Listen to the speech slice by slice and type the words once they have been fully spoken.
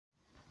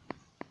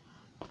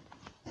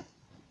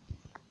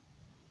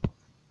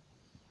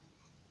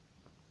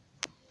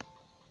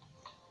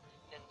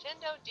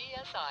Nintendo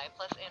DSi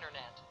plus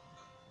Internet.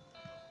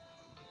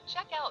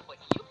 Check out what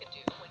you can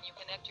do when you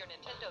connect your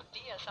Nintendo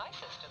DSi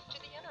system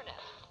to the Internet.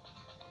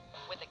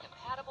 With a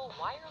compatible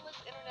wireless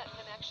Internet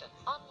connection,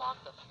 unlock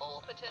the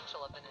full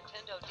potential of the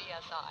Nintendo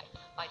DSi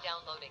by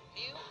downloading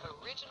new,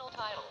 original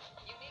titles,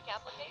 unique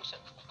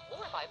applications,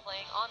 or by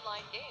playing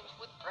online games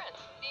with friends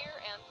near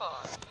and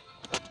far.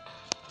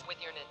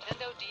 With your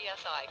Nintendo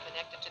DSi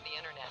connected to the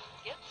Internet,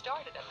 get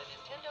started at the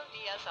Nintendo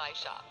DSi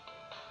shop.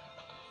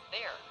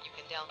 There, you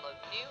can download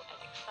new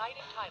and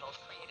exciting titles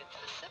created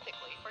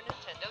specifically for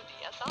Nintendo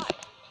DSi.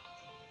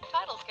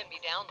 Titles can be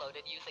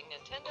downloaded using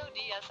Nintendo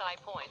DSi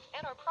points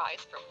and are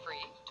priced from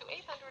free to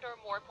 800 or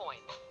more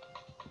points.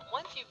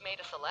 Once you've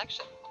made a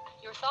selection,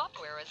 your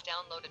software is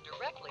downloaded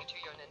directly to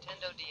your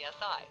Nintendo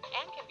DSi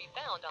and can be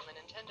found on the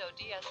Nintendo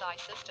DSi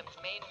system's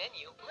main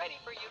menu, ready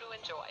for you to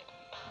enjoy.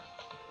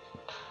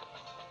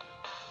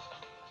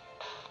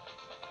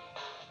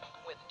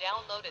 With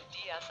downloaded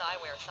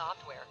DSiWare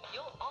software,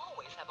 you'll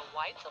always have a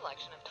wide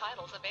selection of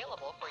titles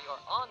available for your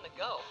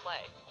on-the-go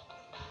play.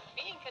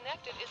 Being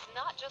connected is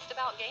not just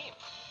about games.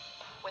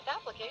 With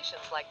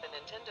applications like the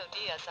Nintendo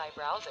DSi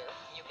browser,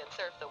 you can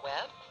surf the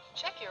web,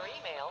 check your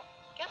email,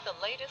 get the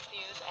latest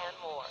news, and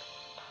more.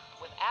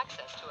 With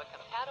access to a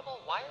compatible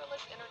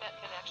wireless internet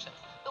connection,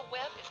 the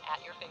web is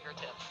at your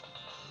fingertips.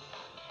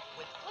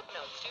 With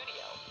Flipnote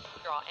Studio,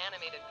 draw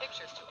animated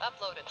pictures to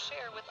upload and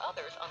share with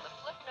others on the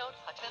Flipnote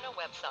Patina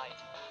website,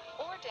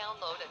 or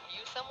download and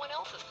view someone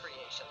else's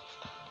creations.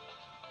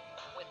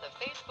 With the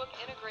Facebook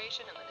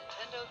integration in the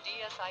Nintendo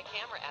DSi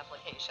camera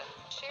application,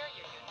 share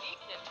your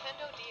unique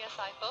Nintendo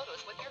DSi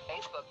photos with your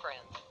Facebook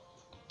friends.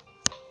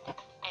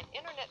 An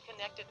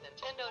internet-connected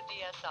Nintendo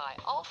DSi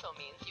also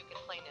means you can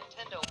play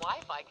Nintendo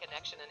Wi-Fi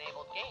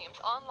connection-enabled games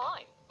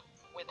online,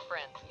 with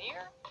friends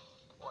near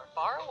or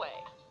far away.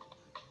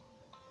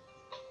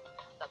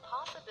 The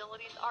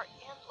possibilities are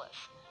endless,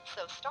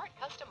 so start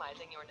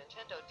customizing your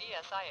Nintendo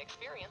DSi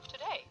experience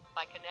today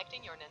by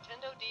connecting your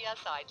Nintendo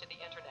DSi to the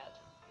Internet.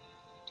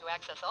 To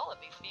access all of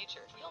these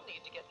features, you'll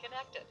need to get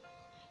connected.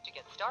 To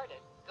get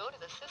started, go to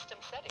the System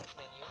Settings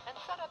menu and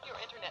set up your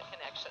Internet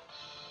connection.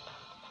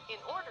 In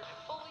order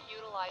to fully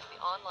utilize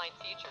the online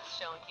features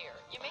shown here,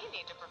 you may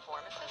need to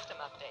perform a system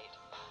update.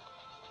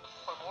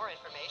 For more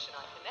information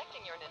on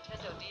connecting your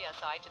Nintendo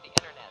DSi to the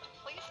Internet,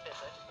 please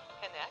visit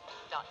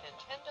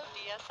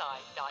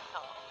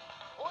connect.nintendodsi.com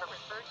or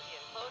refer to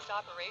the enclosed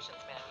operations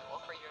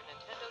manual for your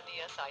Nintendo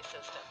DSi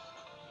system.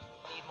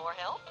 Need more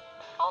help?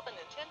 Call the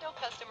Nintendo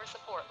customer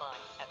support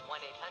line at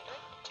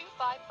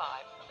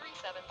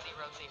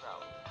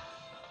 1-800-255-3700.